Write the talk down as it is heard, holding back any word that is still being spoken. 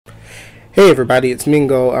Hey everybody, it's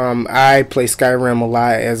Mingo. I play Skyrim a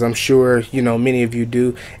lot, as I'm sure you know many of you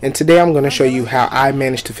do, and today I'm going to show you how I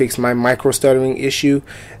managed to fix my microstuttering issue.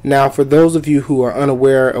 Now, for those of you who are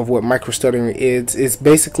unaware of what microstuttering is, it's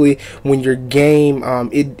basically when your game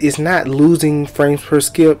it is not losing frames per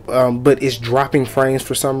skip, but it's dropping frames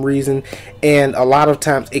for some reason, and a lot of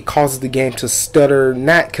times it causes the game to stutter,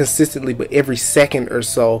 not consistently, but every second or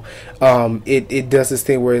so. It does this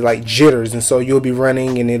thing where it like jitters, and so you'll be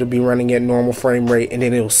running and it'll be running at normal frame rate, and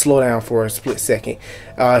then it'll slow down for a split second.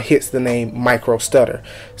 Hits the name microstutter.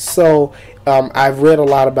 So I've read a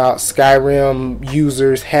lot about Skyrim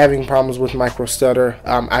users having problems with microstutter.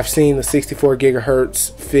 I've seen the 64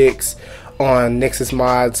 gigahertz fix on Nexus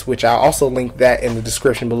Mods, which I'll also link that in the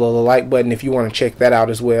description below the like button if you want to check that out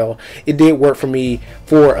as well. It did work for me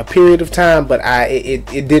for a period of time, but it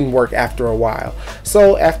didn't work after a while.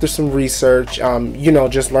 So after some research,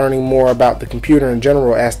 just learning more about the computer in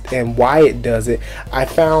general and why it does it, I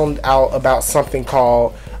found out about something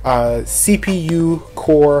called CPU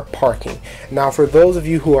core parking. Now, for those of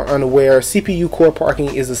you who are unaware, CPU core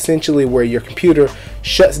parking is essentially where your computer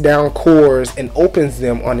shuts down cores and opens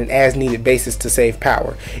them on an as-needed basis to save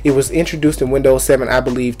power. It was introduced in Windows 7, I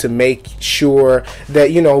believe, to make sure that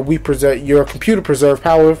your computer preserve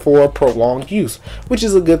power for prolonged use, which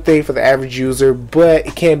is a good thing for the average user, but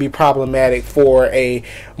it can be problematic for a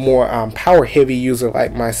more power-heavy user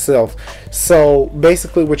like myself. So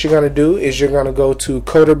basically, what you're going to do is you're going to go to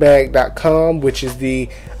coderbag.com, which is the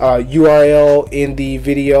URL in the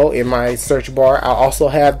video in my search bar. I'll also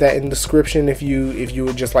have that in the description if you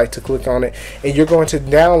would just like to click on it, and you're going to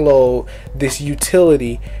download this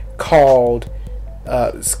utility called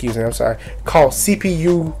called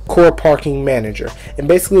CPU Core Parking Manager. And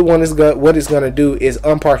basically what it's going to do is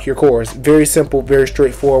unpark your cores. Very simple, very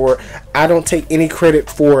straightforward. I don't take any credit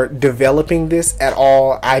for developing this at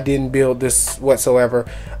all. I didn't build this whatsoever.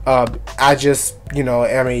 I just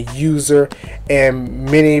am a user, and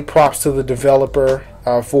many props to the developer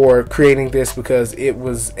for creating this, because it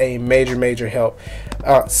was a major help.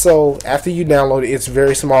 So after you download it, it's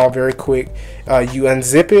very small, very quick. You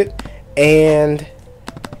unzip it and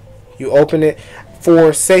you open it.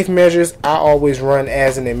 For safe measures, I always run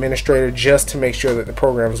as an administrator just to make sure that the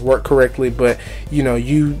programs work correctly, but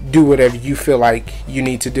you do whatever you feel like you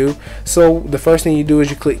need to do. So the first thing you do is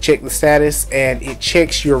you click check the status, and it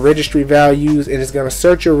checks your registry values, and it's going to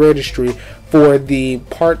search your registry for the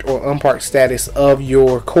parked or unparked status of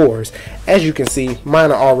your cores. As you can see,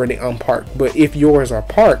 mine are already unparked, but if yours are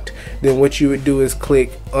parked, then what you would do is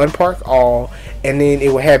click unpark all, and then it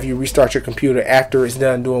will have you restart your computer after it's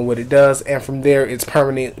done doing what it does, and from there it's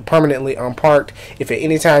permanently unparked. If at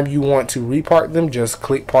any time you want to repark them, just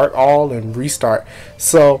click park all and restart.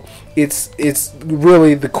 So it's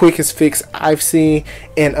really the quickest fix I've seen,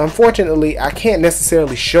 and unfortunately I can't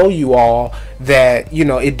necessarily show you all that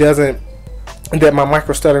that my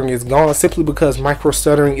microstuttering is gone, simply because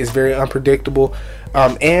microstuttering is very unpredictable,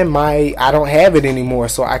 and I don't have it anymore,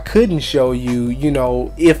 so I couldn't show you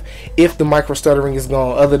if the microstuttering is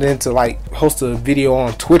gone, other than to like host a video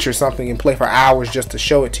on Twitch or something and play for hours just to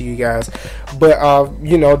show it to you guys. But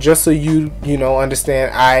just so you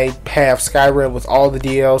understand, I have Skyrim with all the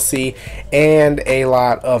DLC and a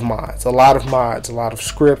lot of mods, a lot of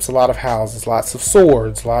scripts, a lot of houses, lots of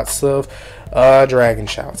swords, lots of dragon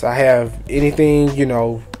shouts. I have anything,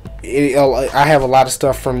 I have a lot of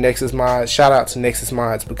stuff from Nexus Mods. Shout out to Nexus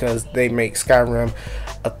Mods, because they make Skyrim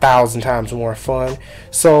 1,000 times more fun.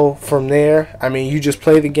 So from there, you just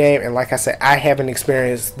play the game, and like I said, I haven't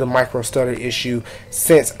experienced the microstutter issue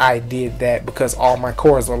since I did that, because all my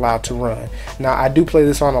cores are allowed to run. Now, I do play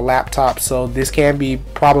this on a laptop, so this can be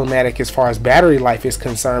problematic as far as battery life is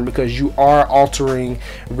concerned, because you are altering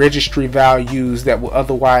registry values that will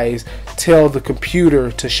otherwise tell the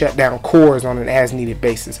computer to shut down cores on an as-needed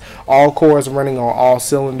basis. All cores are running on all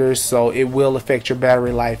cylinders, so it will affect your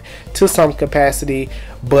battery life to some capacity.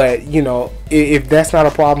 But if that's not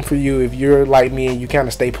a problem for you, if you're like me and you kind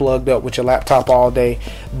of stay plugged up with your laptop all day,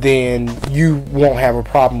 then you won't have a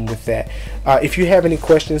problem with that. If you have any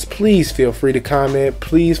questions, please feel free to comment.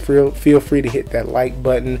 Please feel free to hit that like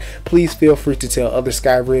button. Please feel free to tell other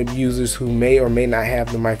Skyrim users who may or may not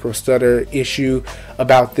have the microstutter issue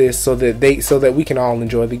about this, so that we can all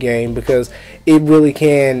enjoy the game, because it really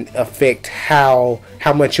can affect how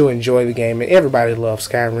much you enjoy the game, and everybody loves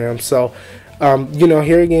Skyrim. So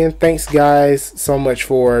here again, thanks guys so much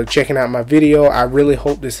for checking out my video. I really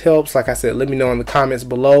hope this helps. Like I said, let me know in the comments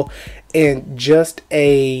below. And just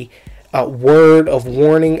a word of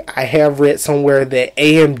warning, I have read somewhere that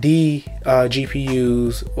AMD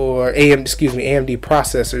GPUs, or AMD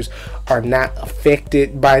processors, are not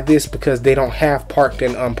affected by this because they don't have parked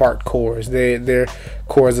and unparked cores. Their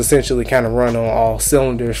cores essentially kind of run on all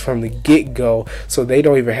cylinders from the get-go, so they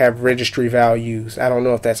don't even have registry values. I don't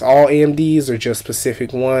know if that's all AMDs or just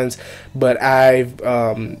specific ones, but I've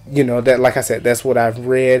you know, that, like I said, that's what I've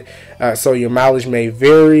read. So your mileage may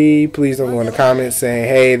vary. Please don't go in the comments saying,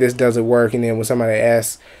 hey, this doesn't work, and then when somebody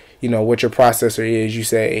asks, you know, what your processor is, you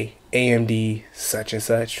say AMD such and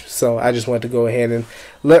such. So I just want to go ahead and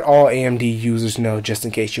let all AMD users know, just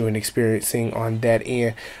in case you're experiencing on that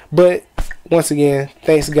end. But once again,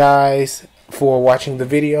 thanks guys for watching the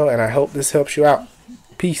video, and I hope this helps you out.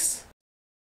 Peace.